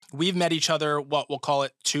we've met each other, what we'll call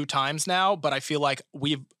it 2 times now, but I feel like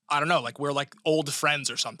I don't know, like we're like old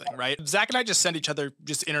friends or something, right? Zach and I just send each other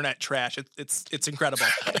just internet trash. It's incredible.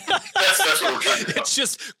 That's what we're trying to do. It's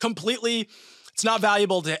just completely, it's not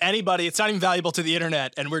valuable to anybody. It's not even valuable to the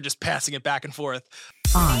internet. And we're just passing it back and forth.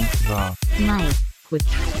 On the mic with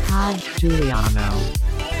Todd Giuliano.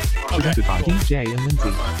 Presented by DJ and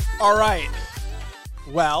Lindsay. All right.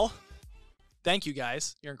 Well, thank you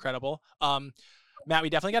guys. You're incredible. Matt, we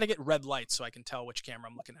definitely got to get red lights so I can tell which camera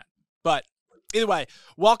I'm looking at. But either way,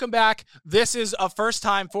 welcome back. This is a first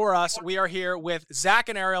time for us. We are here with Zach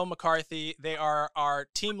and Ariel McCarthy. They are our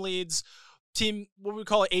team leads, what we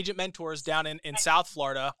call it, agent mentors down in South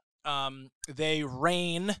Florida. They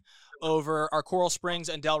reign over our Coral Springs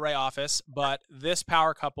and Delray office, but this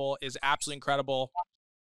power couple is absolutely incredible.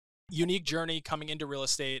 Unique journey coming into real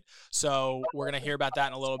estate. So we're going to hear about that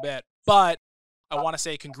in a little bit. But I want to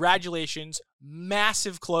say congratulations.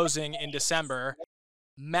 Massive closing in December.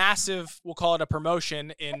 Massive, we'll call it a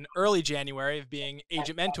promotion in early January of being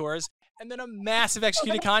agent mentors. And then a massive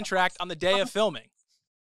executed contract on the day of filming.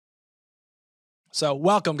 So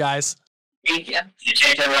welcome, guys. Thank you. You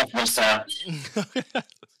changed everyone first time.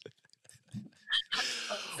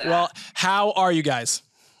 Well, how are you guys?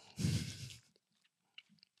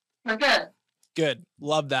 We're good. Good.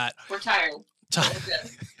 Love that. We're tired. We're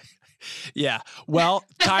good. Yeah. Well,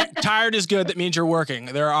 tired is good. That means you're working.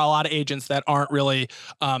 There are a lot of agents that aren't really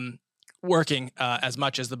working as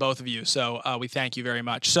much as the both of you. So we thank you very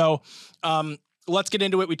much. So let's get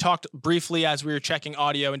into it. We talked briefly as we were checking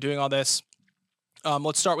audio and doing all this.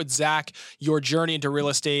 Let's start with Zach, your journey into real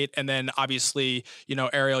estate. And then obviously,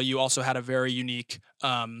 Ariel, you also had a very unique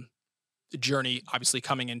journey, obviously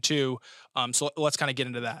coming in too. So let's kind of get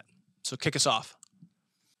into that. So kick us off.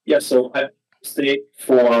 Yeah. So I've stayed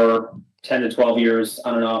for 10 to 12 years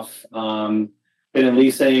on and off. Been in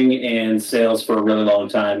leasing and sales for a really long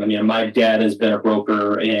time. I mean, my dad has been a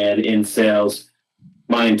broker and in sales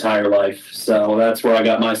my entire life. So that's where I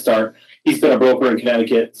got my start. He's been a broker in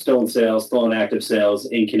Connecticut, still in sales, still in active sales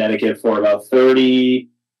in Connecticut for about 30.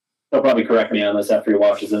 He'll probably correct me on this after he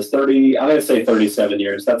watches this. I'm going to say 37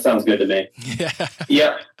 years. That sounds good to me. Yeah.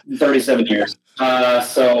 Yep. 37 years.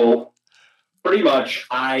 So pretty much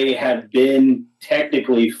I have been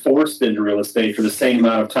technically forced into real estate for the same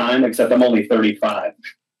amount of time, except I'm only 35.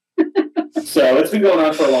 So it's been going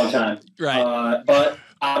on for a long time. Right. But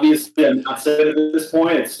obviously I'm not saying at this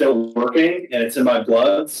point, it's still working and it's in my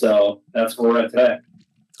blood. So that's where we're at today.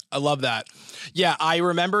 I love that. Yeah. I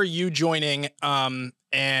remember you joining,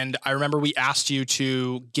 and I remember we asked you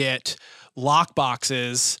to get lock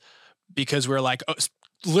boxes because we're like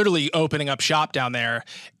literally opening up shop down there.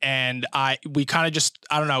 And we kind of just,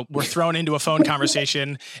 I don't know, we're thrown into a phone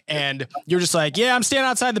conversation and you're just like, yeah, I'm standing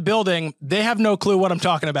outside the building. They have no clue what I'm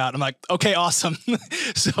talking about. I'm like, okay, awesome.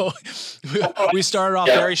 So we started off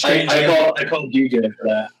very strangely. I called DJ for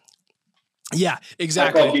that. Yeah,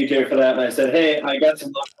 exactly. I called DJ for that and I said, hey, I got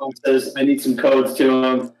some lock boxes. I need some codes to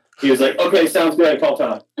them. He was like, okay, sounds good. I call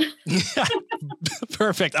Tom.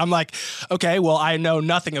 Perfect. I'm like, okay, well, I know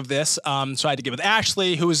nothing of this. So I had to get with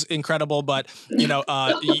Ashley, who was incredible, but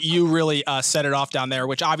you really set it off down there,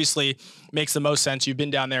 which obviously makes the most sense. You've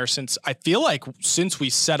been down there since we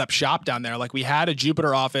set up shop down there. Like we had a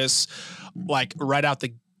Jupiter office like right out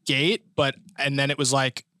the gate, and then it was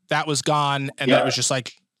like, that was gone. And then it was just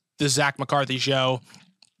like the Zach McCarthy show.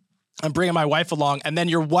 I'm bringing my wife along, and then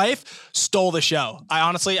your wife stole the show.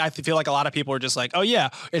 I feel like a lot of people are just like, oh yeah,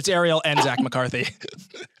 it's Ariel and Zach McCarthy.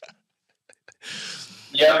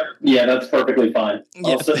 Yeah, that's perfectly fine.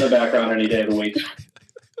 I'll sit in the background any day of the week.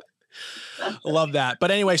 Love that. But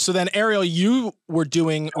anyway, so then Ariel, you were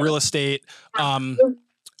doing real estate, not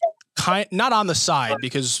on the side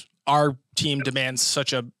because our team demands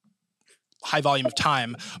such a high volume of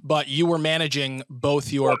time, but you were managing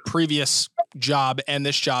both your previous job and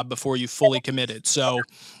this job before you fully committed. So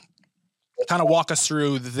kind of walk us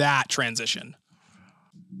through that transition.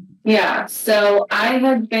 Yeah. So I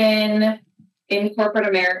have been in corporate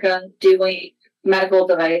America doing medical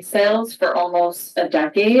device sales for almost a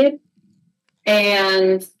decade.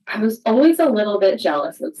 And I was always a little bit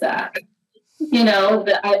jealous of Zach.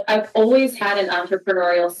 I've always had an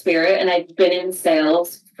entrepreneurial spirit and I've been in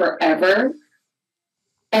sales forever.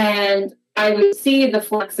 And I would see the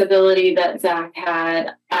flexibility that Zach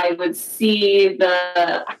had. I would see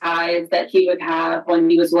the highs that he would have when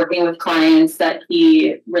he was working with clients that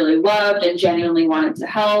he really loved and genuinely wanted to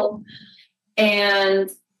help. And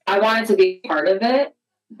I wanted to be part of it.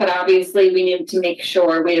 But obviously we needed to make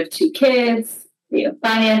sure we have 2 kids.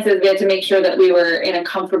 finances. We had to make sure that we were in a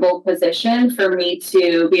comfortable position for me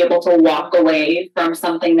to be able to walk away from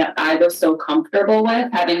something that I was so comfortable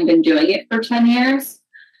with, having been doing it for 10 years.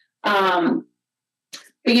 But,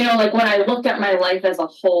 like when I looked at my life as a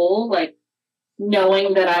whole, like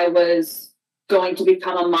knowing that I was going to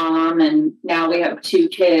become a mom and now we have 2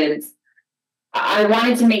 kids, I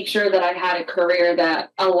wanted to make sure that I had a career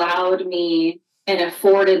that allowed me and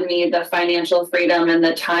afforded me the financial freedom and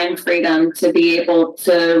the time freedom to be able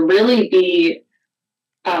to really be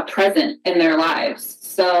present in their lives.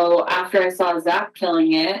 So after I saw Zach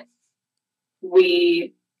killing it,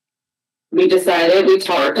 we decided, we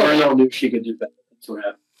talked. Ariel knew she could do better. That's what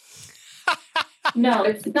happened. No,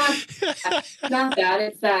 it's not that.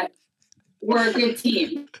 It's that we're a good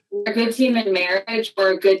team. We're a good team in marriage.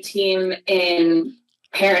 We're a good team in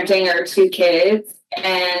parenting our 2 kids.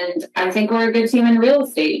 And I think we're a good team in real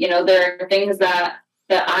estate. There are things that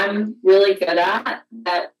I'm really good at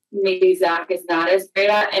that maybe Zach is not as great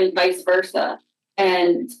at, and vice versa.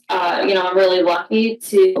 And, I'm really lucky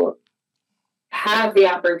to have the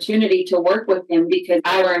opportunity to work with him because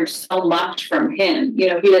I learned so much from him. He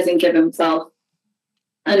doesn't give himself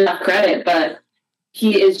enough credit, but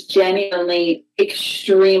he is genuinely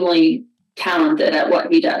extremely talented at what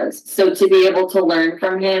he does. So to be able to learn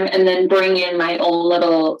from him and then bring in my own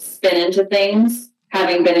little spin into things,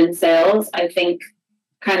 having been in sales, I think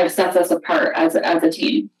kind of sets us apart as a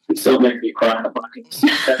team. It still makes me cry.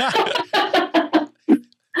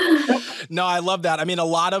 No, I love that. I mean, a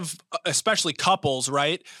lot of, especially couples,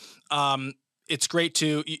 right? It's great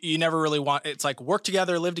to, you never really want, it's like work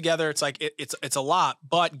together, live together. It's like, it's a lot,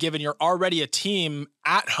 but given you're already a team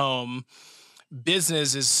at home,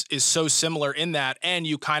 business is so similar in that. And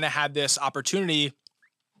you kind of had this opportunity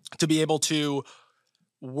to be able to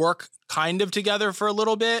work kind of together for a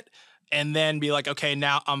little bit and then be like, okay,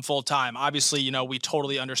 now I'm full time. Obviously, we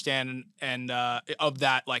totally understand and of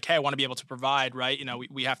that, like, hey, I want to be able to provide, right?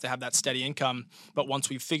 We have to have that steady income, but once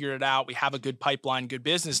we've figured it out, we have a good pipeline, good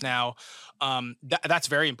business now. That's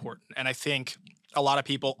very important. And I think a lot of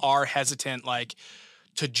people are hesitant, like,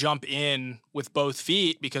 to jump in with both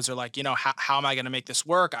feet because they're like, how am I going to make this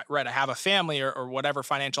work? I have a family or whatever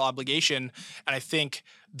financial obligation. And I think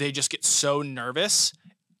they just get so nervous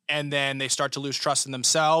and then they start to lose trust in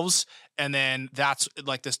themselves. And then that's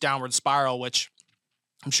like this downward spiral, which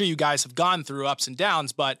I'm sure you guys have gone through ups and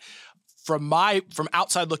downs, but from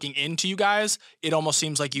outside looking into you guys, it almost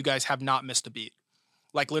seems like you guys have not missed a beat.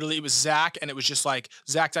 Like literally it was Zach and it was just like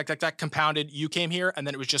Zach compounded, you came here. And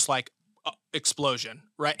then it was just like explosion,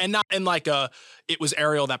 right? And not in like it was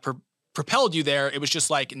Ariel that propelled you there. It was just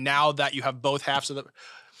like, now that you have both halves of the,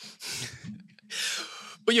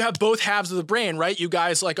 but you have both halves of the brain, right? You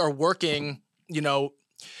guys like are working,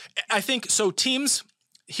 I think so. Teams,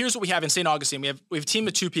 here's what we have in St. Augustine. We have a team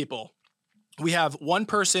of 2 people. We have one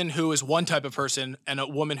person who is one type of person and a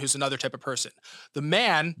woman who's another type of person. The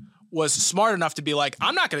man was smart enough to be like,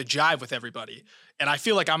 I'm not going to jive with everybody. And I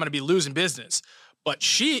feel like I'm going to be losing business. But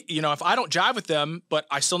she, if I don't jive with them, but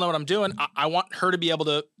I still know what I'm doing, I want her to be able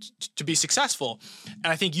to be successful.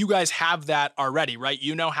 And I think you guys have that already, right?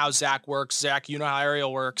 You know how Zach works. Zach, you know how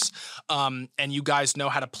Ariel works. And you guys know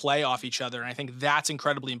how to play off each other. And I think that's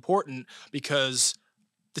incredibly important because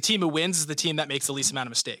the team who wins is the team that makes the least amount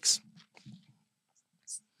of mistakes.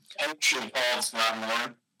 I should Paul's not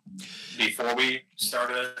more before we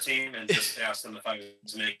started a team and just asked them if I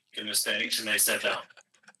was making mistakes, and they said no.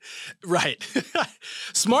 Right.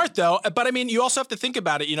 Smart though. But I mean, you also have to think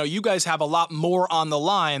about it. You guys have a lot more on the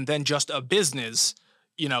line than just a business,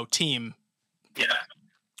 team. Yeah.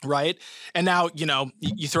 Right. And now,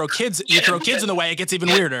 you throw kids in the way, it gets even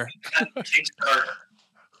weirder.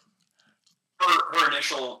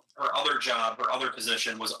 Her other job, her other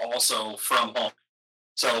position was also from home.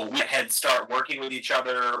 So we had start working with each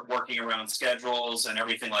other, working around schedules and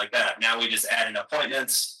everything like that. Now we just add in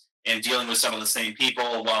appointments and dealing with some of the same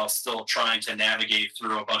people while still trying to navigate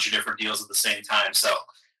through a bunch of different deals at the same time. So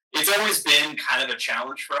it's always been kind of a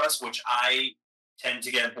challenge for us, which I tend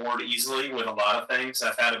to get bored easily with a lot of things.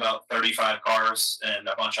 I've had about 35 cars and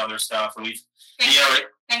a bunch of other stuff. And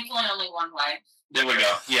Thankfully only one wife. There we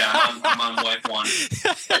go. Yeah, I'm on wife 1.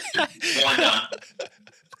 One done.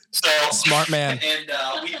 So smart man. And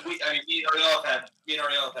me and Ariel have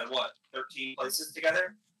had what, 13 places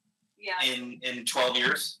together? Yeah. In 12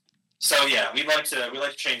 years. So yeah, we like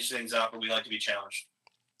to change things up, and we like to be challenged.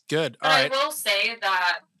 Good. But all right. I will say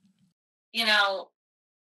that,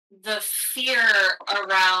 the fear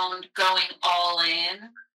around going all in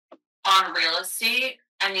on real estate,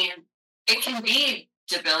 I mean, it can be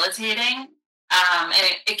debilitating, and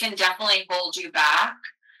it can definitely hold you back.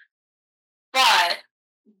 But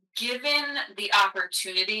given the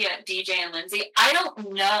opportunity at DJ and Lindsay, I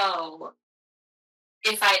don't know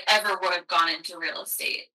if I ever would have gone into real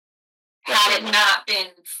estate had it not been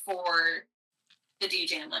for the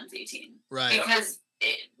DJ and Lindsay team. Right. Because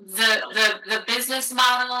the business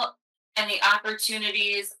model and the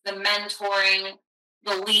opportunities, the mentoring,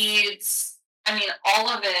 the leads, I mean, all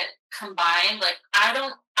of it combined, like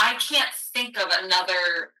I can't think of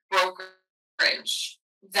another brokerage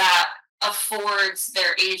that affords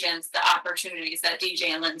their agents the opportunities that DJ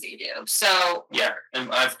and Lindsay do. So yeah,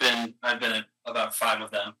 and I've been at about 5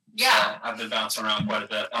 of them. Yeah, so I've been bouncing around quite a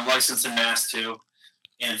bit. I'm licensed in Mass too,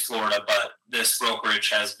 in Florida, but this brokerage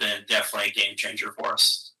has been definitely a game changer for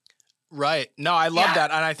us. Right. No, I love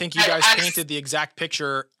that. And I think you guys I painted the exact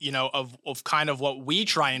picture, of kind of what we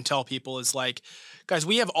try and tell people is like, guys,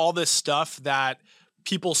 we have all this stuff that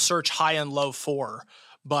people search high and low for,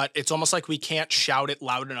 but it's almost like we can't shout it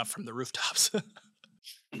loud enough from the rooftops.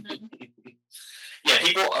 Yeah,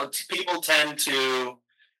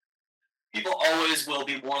 people always will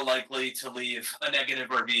be more likely to leave a negative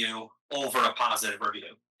review over a positive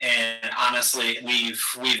review. And honestly,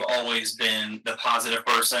 we've always been the positive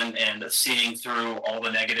person and seeing through all the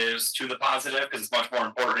negatives to the positive because it's much more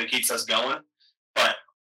important. It keeps us going. But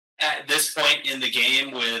at this point in the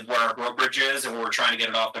game with where our brokerage is and we're trying to get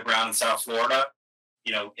it off the ground in South Florida,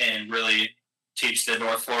 and really teach the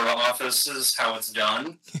North Florida offices how it's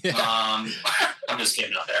done. Yeah. I'm just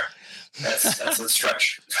kidding out there. That's a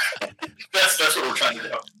stretch. that's what we're trying to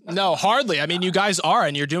do. No, hardly. I mean, you guys are,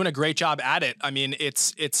 and you're doing a great job at it. I mean,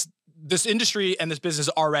 it's this industry and this business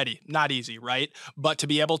already not easy, right? But to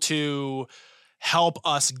be able to help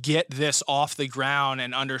us get this off the ground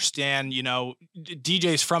and understand,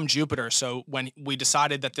 DJ's from Jupiter. So when we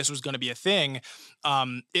decided that this was going to be a thing,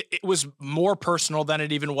 it was more personal than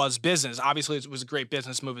it even was business. Obviously, it was a great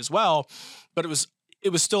business move as well, but it was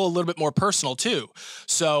still a little bit more personal too.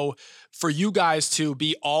 So for you guys to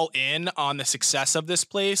be all in on the success of this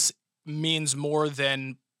place means more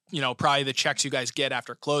than, probably the checks you guys get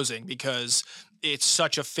after closing, because it's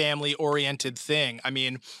such a family oriented thing. I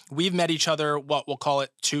mean, we've met each other, what we'll call it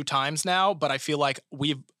 2 times now, but I feel like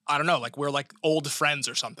we're like old friends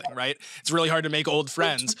or something, right? It's really hard to make old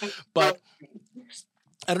friends, but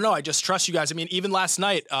I don't know. I just trust you guys. I mean, even last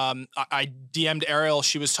night, I DM'd Ariel.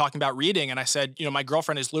 She was talking about reading, and I said, my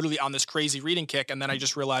girlfriend is literally on this crazy reading kick. And then I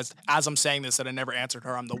just realized, as I'm saying this, that I never answered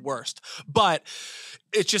her. I'm the worst. But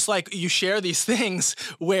it's just like you share these things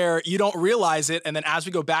where you don't realize it, and then as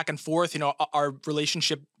we go back and forth, our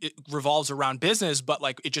relationship revolves around business, but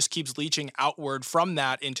like it just keeps leaching outward from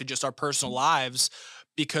that into just our personal lives,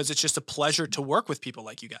 because it's just a pleasure to work with people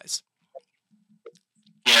like you guys.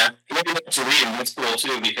 Yeah, maybe to read them, that's cool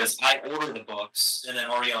too, because I order the books and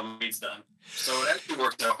then Ariel reads them. So it actually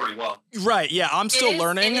works out pretty well. Right, yeah, I'm still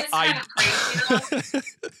learning. It is kind of crazy, though.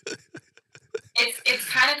 It's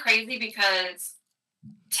kind of crazy because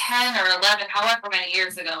 10 or 11, however many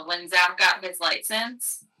years ago, when Zach got his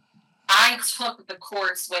license, I took the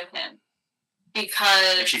course with him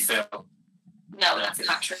because... Did she fail? No, that's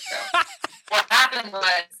not true. What happened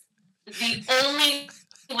was the only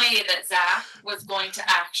way that Zach was going to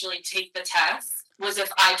actually take the test was if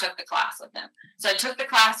I took the class with him. So I took the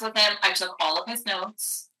class with him. I took all of his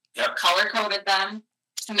notes, color-coded them,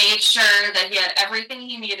 made sure that he had everything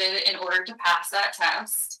he needed in order to pass that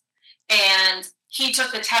test. And he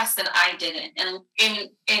took the test and I didn't. And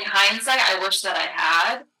in hindsight, I wish that I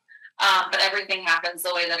had, but everything happens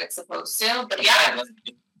the way that it's supposed to. But yeah.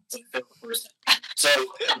 So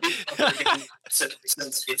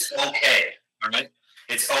since it's okay, all right?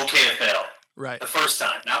 It's okay to fail. Right. The first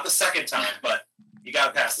time, not the second time, but you got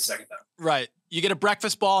to pass the second time. Right. You get a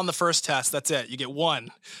breakfast ball on the first test. That's it. You get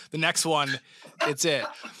 1. The next one, it's it.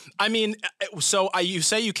 I mean, so you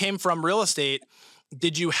say you came from real estate.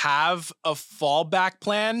 Did you have a fallback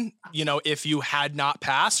plan, if you had not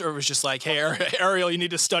passed, or it was just like, hey, Ariel, you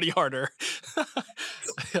need to study harder?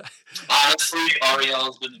 Honestly,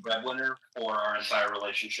 Ariel's been the breadwinner for our entire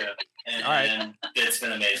relationship, and it's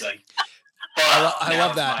been amazing. But I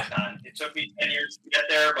love that. It took me 10 years to get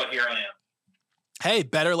there, but here I am. Hey,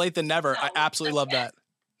 better late than never. I absolutely love that.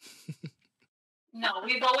 No,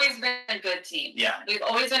 we've always been a good team. Yeah. We've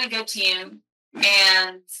always been a good team.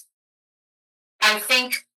 And I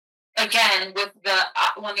think, again, with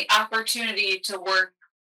when the opportunity to work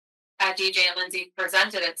at DJ and Lindsay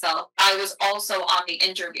presented itself, I was also on the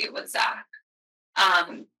interview with Zach.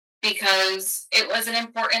 Because it was an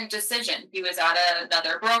important decision. He was at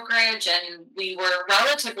another brokerage and we were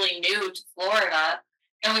relatively new to Florida,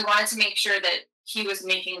 and we wanted to make sure that he was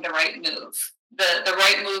making the right move. The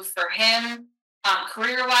right move for him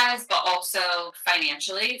career-wise, but also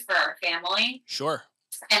financially for our family. Sure.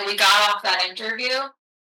 And we got off that interview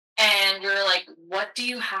and we were like, what do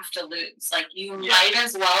you have to lose? Like, you might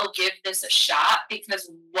as well give this a shot because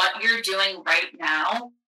what you're doing right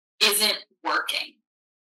now isn't working.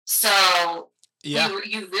 So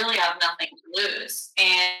you really have nothing to lose.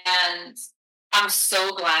 And I'm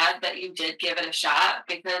so glad that you did give it a shot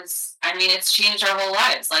because, I mean, it's changed our whole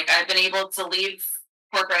lives. Like, I've been able to leave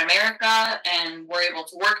corporate America and we're able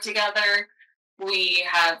to work together.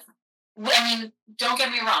 Don't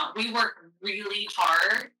get me wrong, we work really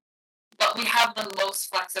hard, but we have the most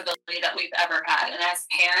flexibility that we've ever had. And as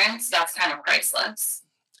parents, that's kind of priceless.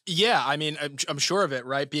 Yeah, I mean, I'm sure of it,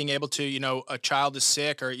 right? Being able to, a child is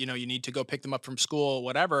sick or, you need to go pick them up from school,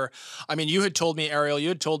 whatever. I mean, you had told me, Ariel,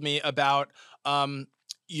 about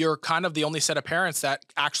you're kind of the only set of parents that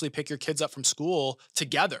actually pick your kids up from school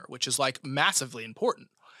together, which is like massively important,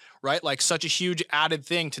 right? Like such a huge added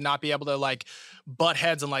thing to not be able to like butt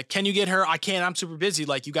heads and like, can you get her? I can't, I'm super busy.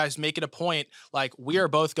 Like you guys make it a point. Like we are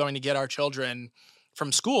both going to get our children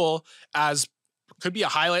from school as could be a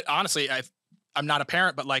highlight. Honestly, I'm not a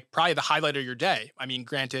parent, but like probably the highlight of your day. I mean,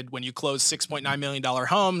 granted, when you close $6.9 million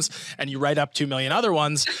homes and you write up 2 million other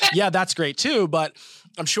ones, yeah, that's great too. But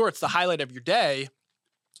I'm sure it's the highlight of your day,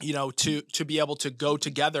 to be able to go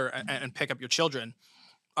together and pick up your children.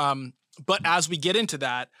 But as we get into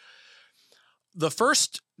that, the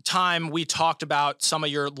first time we talked about some of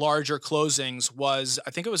your larger closings was, I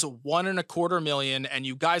think it was $1.25 million, and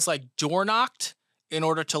you guys like door knocked in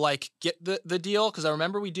order to like get the deal. Cause I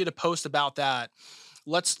remember we did a post about that.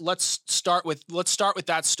 Let's start with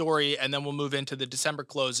that story and then we'll move into the December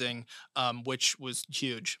closing, which was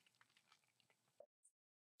huge.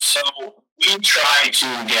 So we try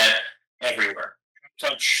to get everywhere,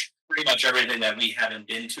 touch pretty much everything that we haven't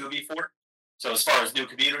been to before. So as far as new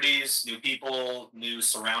communities, new people, new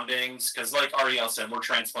surroundings, because like Ariel said, we're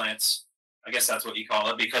transplants. I guess that's what you call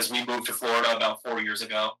it, because we moved to Florida about 4 years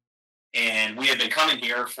ago. And we had been coming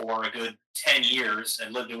here for a good 10 years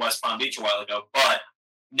and lived in West Palm Beach a while ago. But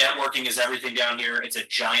networking is everything down here. It's a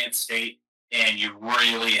giant state, and you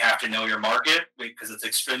really have to know your market because it's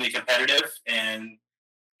extremely competitive. And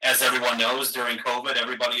as everyone knows, during COVID,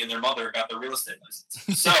 everybody and their mother got their real estate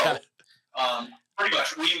license. So pretty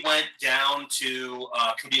much we went down to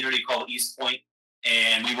a community called East Point,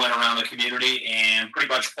 and we went around the community and pretty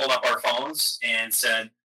much pulled up our phones and said,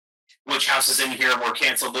 which houses in here were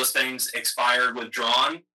canceled listings, expired,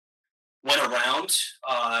 withdrawn, went around,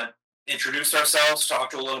 introduced ourselves,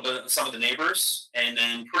 talked to a little bit of some of the neighbors, and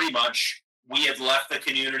then pretty much we had left the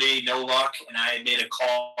community, no luck, and I had made a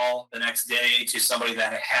call the next day to somebody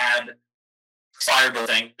that had fired the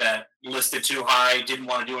thing that listed too high, didn't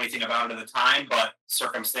want to do anything about it at the time, but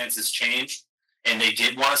circumstances changed, and they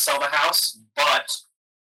did want to sell the house, but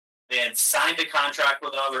they had signed a contract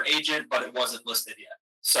with another agent, but it wasn't listed yet.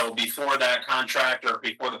 So before that contract or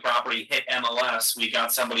before the property hit MLS, we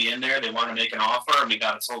got somebody in there. They wanted to make an offer, and we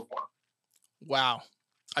got it sold for them. Wow.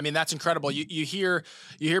 I mean, that's incredible. You hear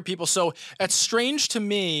people. So it's strange to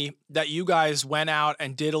me that you guys went out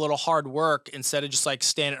and did a little hard work instead of just like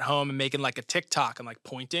staying at home and making like a TikTok and like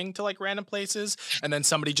pointing to like random places. And then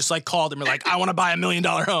somebody just like called and were like, I want to buy $1 million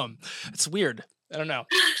home. It's weird. I don't know.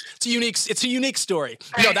 It's a unique story.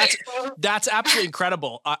 That's absolutely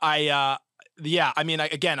incredible. Yeah, I mean,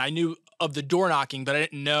 I knew of the door knocking, but I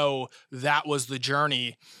didn't know that was the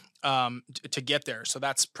journey to get there. So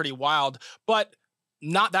that's pretty wild, but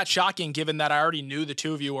not that shocking given that I already knew the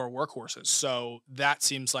two of you are workhorses. So that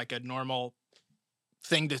seems like a normal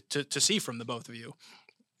thing to see from the both of you.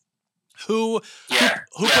 A lot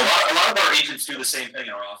of our agents do the same thing in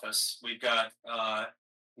our office. We've got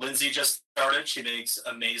Lindsay just started. She makes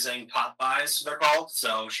amazing pop buys, they're called.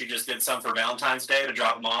 So she just did some for Valentine's Day to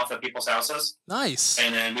drop them off at people's houses. Nice.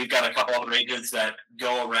 And then we've got a couple other agents that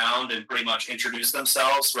go around and pretty much introduce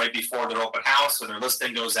themselves right before their open house so their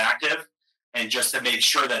listing goes active. And just to make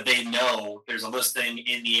sure that they know there's a listing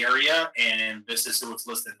in the area and this is who it's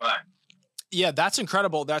listed by. Yeah, that's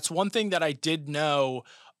incredible. That's one thing that I did know.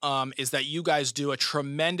 Is that you guys do a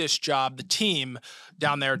tremendous job. The team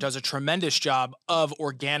down there does a tremendous job of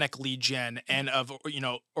organic lead gen and of,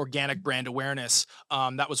 organic brand awareness.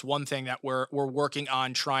 That was one thing that we're working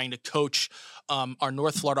on trying to coach our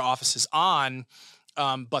North Florida offices on.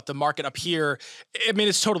 But the market up here, I mean,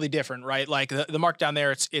 it's totally different, right? Like the market down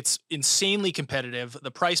there, it's insanely competitive. The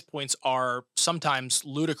price points are sometimes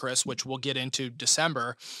ludicrous, which we'll get into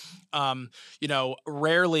December.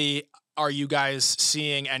 Rarely are you guys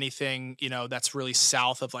seeing anything, that's really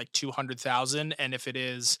south of like 200,000? And if it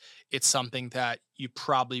is, it's something that you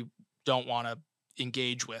probably don't want to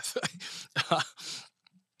engage with.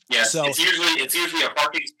 Yes, So- it's usually a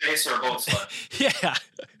parking space or a boat slip. Yeah.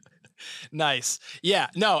 Nice. Yeah,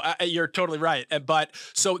 no, you're totally right. But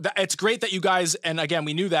so it's great that you guys, and again,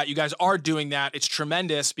 we knew that you guys are doing that. It's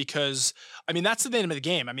tremendous because, I mean, that's the name of the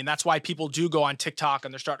game. I mean, that's why people do go on TikTok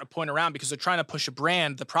and they're starting to point around because they're trying to push a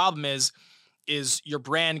brand. The problem is your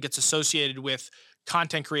brand gets associated with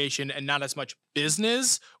content creation and not as much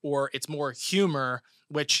business, or it's more humor,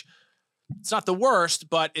 which it's not the worst,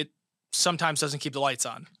 but it sometimes doesn't keep the lights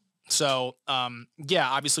on. So, yeah,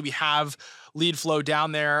 obviously we have lead flow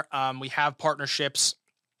down there. We have partnerships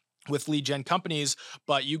with lead gen companies,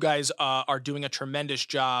 but you guys are doing a tremendous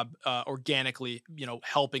job organically,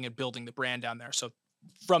 helping and building the brand down there. So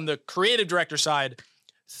from the creative director side,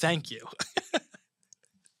 thank you.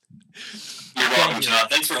 You're welcome, John.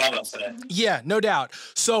 Thanks for having us today. Yeah, no doubt.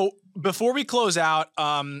 So before we close out,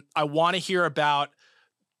 I want to hear about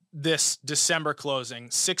this December closing,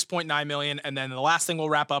 6.9 million. And then the last thing we'll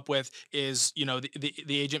wrap up with is, the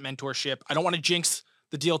agent mentorship. I don't want to jinx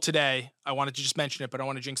the deal today. I wanted to just mention it, but I don't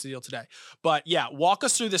want to jinx the deal today. But yeah, walk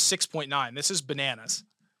us through this 6.9. This is bananas.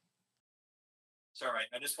 It's all right.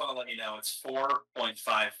 I just want to let you know it's 4.55.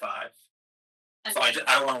 So I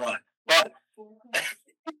don't want to run it, but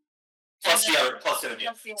plus the other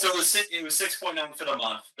deal. So it was 6.9 for the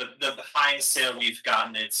month. The highest sale we've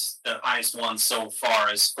gotten, it's the highest one so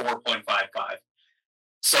far is 4.55.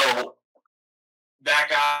 So that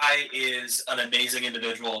guy is an amazing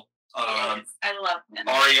individual. I love him.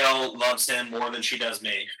 Ariel loves him more than she does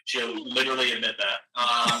me. She'll literally admit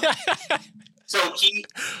that. So he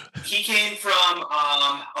came from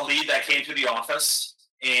a lead that came to the office,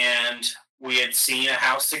 and we had seen a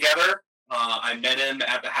house together. I met him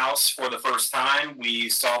at the house for the first time. We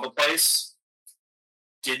saw the place.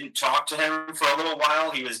 Didn't talk to him for a little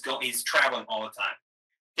while. He's traveling all the time.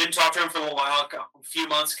 Didn't talk to him for a little while. A few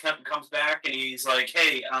months comes back and he's like,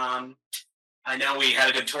 "Hey, I know we had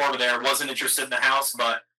a good tour over there. Wasn't interested in the house,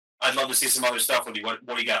 but I'd love to see some other stuff with you. What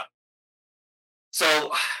do you got?"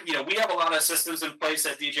 So, we have a lot of systems in place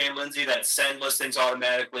at DJ and Lindsay that send listings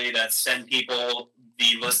automatically, that send people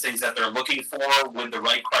the listings that they're looking for with the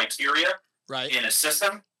right criteria in a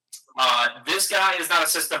system. This guy is not a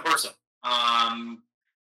system person.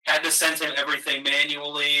 Had to send him everything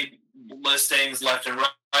manually, listings left and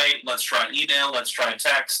right. Let's try email. Let's try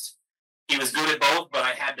text. He was good at both, but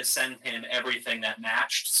I had to send him everything that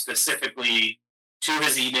matched specifically to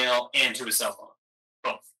his email and to his cell phone.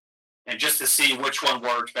 Both. And just to see which one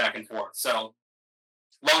worked back and forth. So,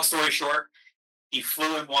 long story short, he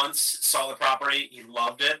flew in once, saw the property, he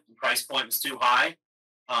loved it. The price point was too high.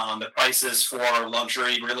 The prices for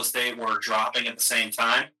luxury real estate were dropping at the same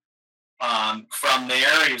time. From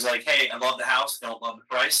there, he was like, "Hey, I love the house, don't love the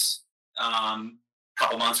price."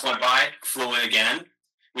 Couple months went by, flew in again.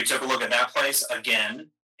 We took a look at that place again,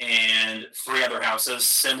 and 3 other houses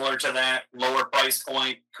similar to that, lower price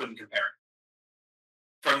point, couldn't compare it.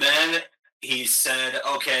 From then, he said,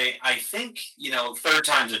 "Okay, I think, third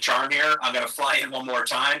time's a charm here. I'm going to fly in one more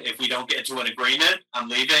time. If we don't get to an agreement, I'm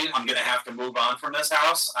leaving. I'm going to have to move on from this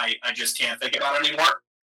house. I just can't think about it anymore."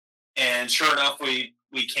 And sure enough, we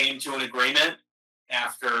came to an agreement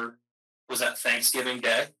after, was that Thanksgiving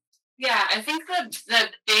Day? Yeah, I think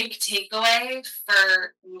the big takeaway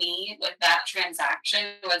for me with that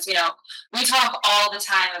transaction was, we talk all the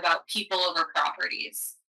time about people over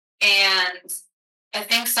properties. And I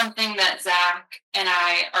think something that Zach and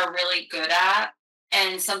I are really good at,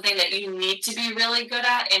 and something that you need to be really good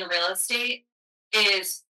at in real estate,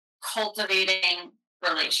 is cultivating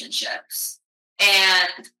relationships.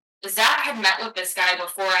 And Zach had met with this guy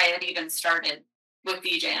before I had even started with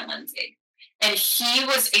DJ and Lindsay. And he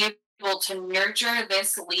was able to nurture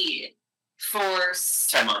this lead for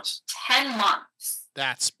 10 months. 10 months.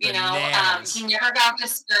 That's bananas. He never got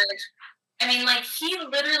discouraged. I mean, he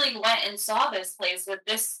literally went and saw this place with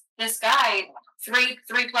this guy three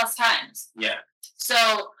plus times. Yeah.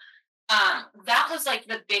 So that was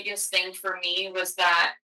the biggest thing for me, was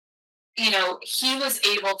that, he was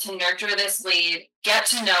able to nurture this lead, get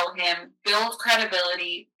to know him, build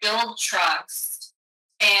credibility, build trust,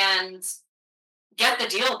 and get the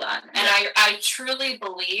deal done. Yeah. And I truly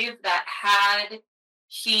believe that had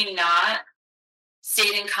he not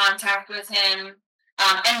stayed in contact with him,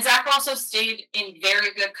 and Zach also stayed in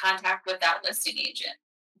very good contact with that listing agent,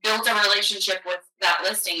 built a relationship with that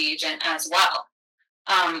listing agent as well.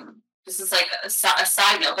 This is a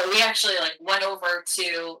side note, but we actually went over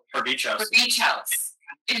to her beach house.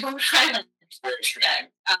 In Rhode Island.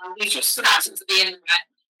 We just happened to be in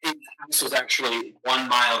the house was actually 1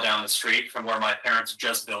 mile down the street from where my parents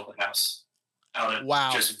just built the house. out of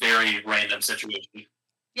Wow. just very random situation.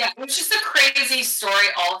 Yeah, it was just a crazy story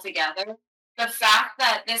altogether. The fact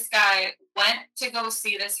that this guy went to go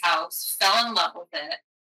see this house, fell in love with it,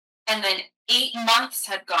 and then 8 months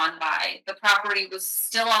had gone by. The property was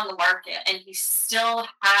still on the market, and he still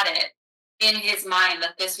had it in his mind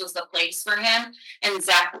that this was the place for him. And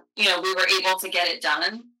Zach, we were able to get it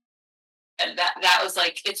done. And that was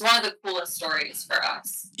like, it's one of the coolest stories for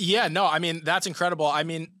us. Yeah, no, I mean, that's incredible. I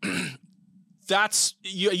mean, that's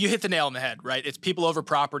you hit the nail on the head, right? It's people over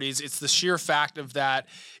properties. It's the sheer fact of that.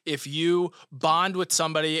 If you bond with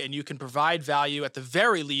somebody and you can provide value, at the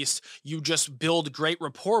very least, you just build great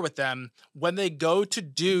rapport with them. When they go to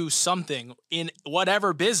do something in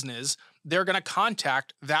whatever business, they're going to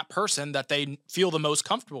contact that person that they feel the most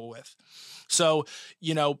comfortable with. So,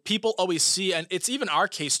 people always see, and it's even our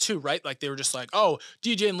case too, right? Like they were just like, oh,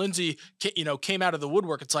 DJ and Lindsay, came out of the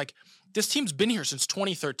woodwork. It's like, this team's been here since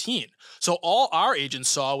 2013. So all our agents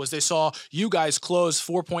saw was they saw you guys close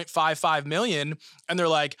 4.55 million. And they're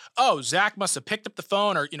like, oh, Zach must have picked up the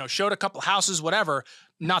phone or, showed a couple houses, whatever.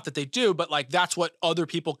 Not that they do, but like, that's what other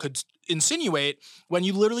people could insinuate when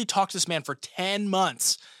you literally talk to this man for 10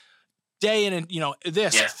 months, day in and,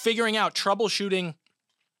 figuring out, troubleshooting.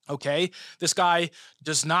 Okay, this guy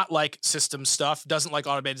does not like system stuff, doesn't like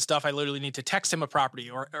automated stuff. I literally need to text him a property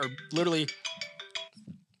or literally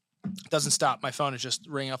doesn't stop. My phone is just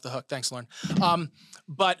ringing off the hook. Thanks, Lauren.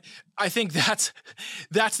 But I think that's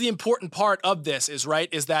the important part of this is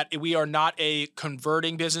that we are not a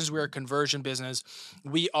converting business. We're a conversion business.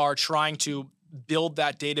 We are trying to build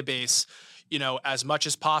that database, as much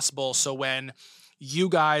as possible. So when you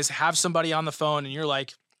guys have somebody on the phone and you're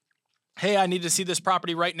like, hey, I need to see this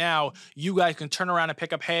property right now, you guys can turn around and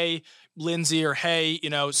pick up, hey, Lindsay, or hey,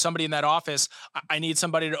 somebody in that office, I need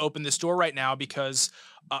somebody to open this door right now because,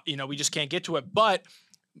 we just can't get to it. But,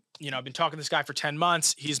 I've been talking to this guy for 10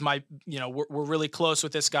 months. He's my, we're really close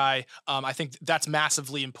with this guy. I think that's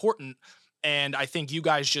massively important. And I think you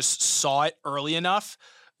guys just saw it early enough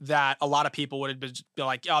that a lot of people would have been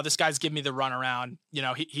like, oh, this guy's giving me the runaround.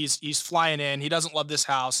 He's flying in. He doesn't love this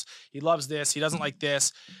house. He loves this. He doesn't like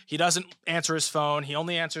this. He doesn't answer his phone. He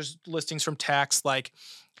only answers listings from text, like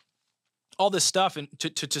all this stuff. And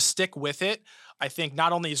to stick with it, I think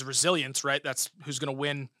not only is resilience, right? That's who's going to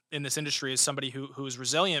win in this industry is somebody who is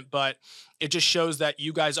resilient, but it just shows that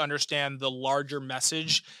you guys understand the larger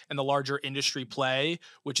message and the larger industry play,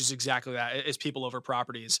 which is exactly that. It's people over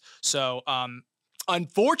properties. So,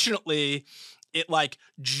 unfortunately, it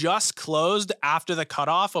just closed after the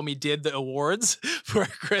cutoff when we did the awards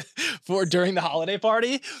for during the holiday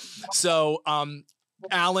party. So,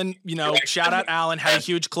 Alan, shout out Alan, had a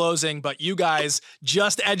huge closing, but you guys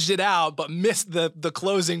just edged it out, but missed the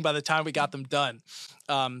closing by the time we got them done.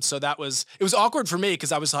 So it was awkward for me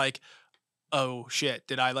because I was like, oh shit,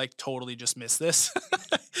 did I totally just miss this?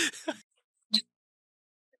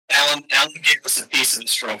 Alan gave us a piece of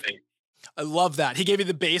this trophy. I love that. He gave you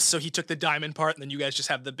the base, so he took the diamond part, and then you guys just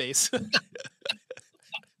have the base.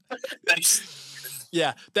 Thanks.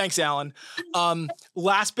 Yeah, thanks, Alan.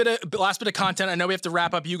 Last bit of content. I know we have to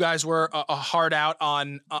wrap up. You guys were a hard out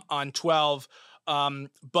on 12,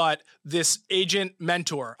 but this agent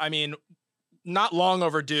mentor. I mean, not long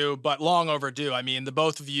overdue, but long overdue. I mean, the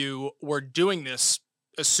both of you were doing this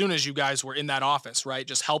as soon as you guys were in that office, right?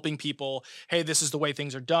 Just helping people. Hey, this is the way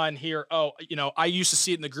things are done here. Oh, I used to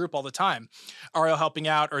see it in the group all the time. Ariel helping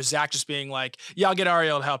out or Zach just being like, yeah, I'll get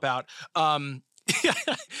Ariel to help out.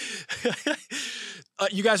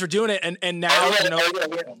 You guys were doing it. And now, Ariel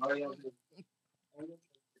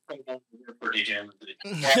for DJ.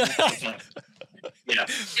 Yeah.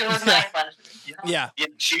 It was my pleasure. Yeah.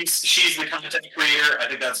 She's the content creator. I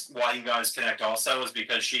think that's why you guys connect also, is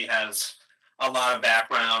because she has a lot of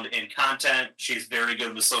background in content. She's very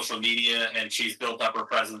good with social media, and she's built up her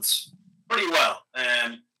presence pretty well.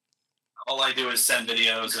 And all I do is send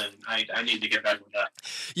videos, and I need to get better with that.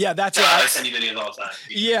 Yeah, that's what I send you videos all the time.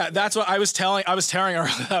 Yeah, that's what I was telling her.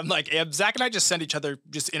 I'm like, Zach and I just send each other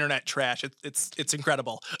just internet trash. It's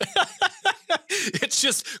incredible. It's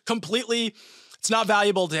just completely. It's not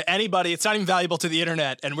valuable to anybody. It's not even valuable to the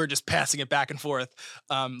internet, and we're just passing it back and forth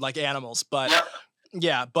like animals. But. Yep.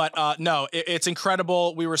 Yeah, but no, it's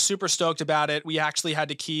incredible. We were super stoked about it. We actually had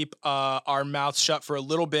to keep our mouths shut for a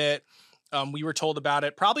little bit. We were told about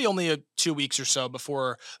it probably only 2 weeks or so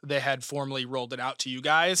before they had formally rolled it out to you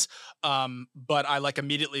guys. But I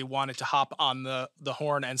immediately wanted to hop on the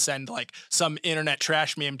horn and send some internet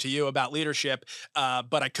trash meme to you about leadership.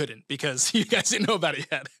 But I couldn't because you guys didn't know about it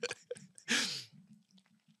yet.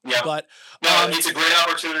 Yeah, but it's a great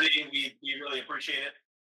opportunity. We really appreciate it.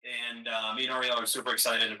 And me and Ariel are super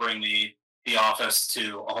excited to bring the the office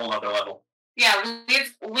to a whole other level. Yeah,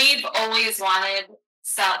 we've always wanted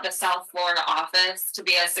the South Florida office to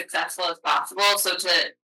be as successful as possible. So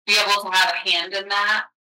to be able to have a hand in that,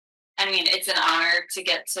 I mean, it's an honor to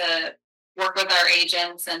get to work with our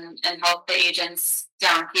agents and help the agents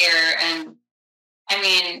down here. And I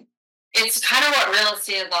mean, it's kind of what real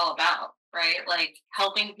estate is all about, right? Like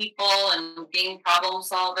helping people and being problem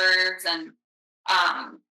solvers, and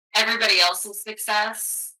everybody else's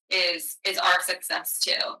success is our success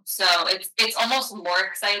too. So it's almost more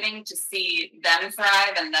exciting to see them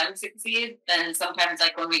thrive and them succeed than sometimes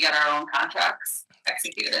like when we get our own contracts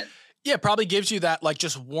executed. Yeah, it probably gives you that like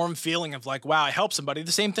just warm feeling of like, wow, I helped somebody.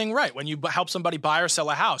 The same thing, right? When you help somebody buy or sell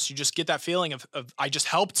a house, you just get that feeling of I just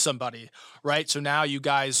helped somebody, right? So now you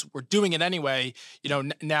guys were doing it anyway.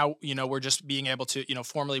 Now we're just being able to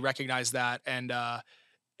formally recognize that and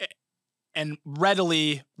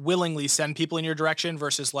readily, willingly send people in your direction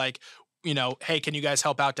versus like, hey, can you guys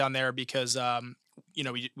help out down there because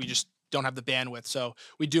we just don't have the bandwidth. So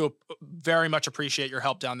we do very much appreciate your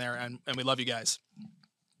help down there, and we love you guys.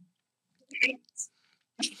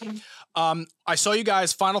 I saw you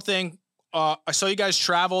guys, final thing, I saw you guys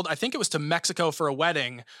traveled, I think it was to Mexico for a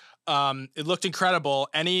wedding. It looked incredible.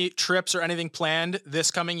 Any trips or anything planned this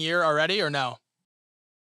coming year already or no?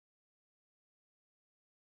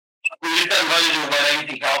 We just got invited to a wedding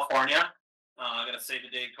in California. I got a save the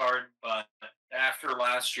date card, but after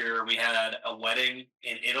last year, we had a wedding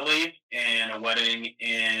in Italy and a wedding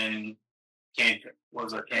in Cancun. What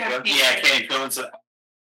was it? Cancun? Yeah, Cancun. So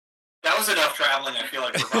that was enough traveling. I feel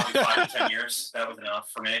like for probably 5 to 10 years, that was enough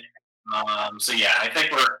for me. So yeah, I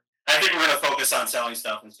think we're going to focus on selling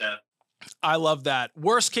stuff instead. I love that.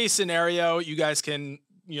 Worst case scenario, you guys can,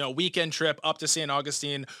 weekend trip up to St.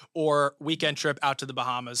 Augustine or weekend trip out to the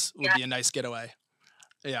Bahamas would be a nice getaway.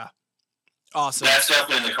 Yeah. Awesome. That's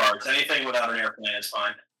definitely in the cards. Anything without an airplane is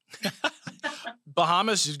fine.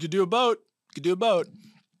 Bahamas, you could do a boat.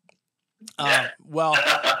 Yeah. Well,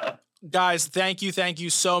 guys, thank you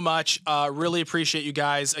so much. Really appreciate you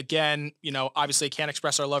guys. Again, obviously can't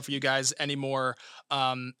express our love for you guys anymore.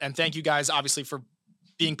 And thank you guys, obviously, for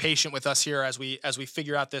being patient with us here as we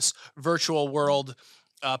figure out this virtual world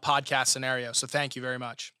podcast scenario. So thank you very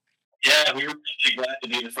much. Yeah, we were really glad to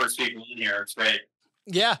be the first people in here. It's great.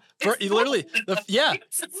 Yeah, literally. Yeah.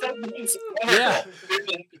 It's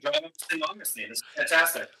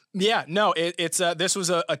fantastic. Yeah, no, it's this was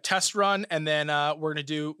a test run, and then we're gonna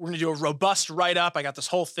do a robust write up. I got this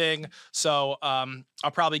whole thing, so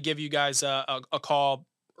I'll probably give you guys a call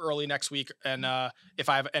early next week, and if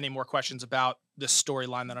I have any more questions about this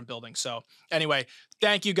storyline that I'm building. So anyway,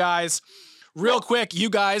 thank you guys. Real quick, you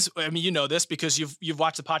guys, I mean, you know this because you've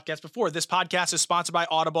watched the podcast before. This podcast is sponsored by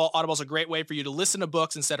Audible. Audible is a great way for you to listen to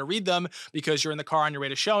books instead of read them because you're in the car on your way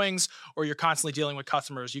to showings or you're constantly dealing with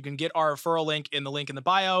customers. You can get our referral link in the link in the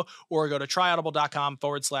bio or go to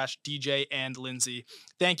tryaudible.com/DJ and Lindsay.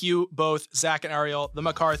 Thank you both, Zach and Ariel, the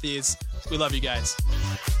McCarthys. We love you guys.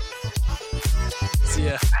 See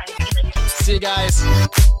ya. See you guys.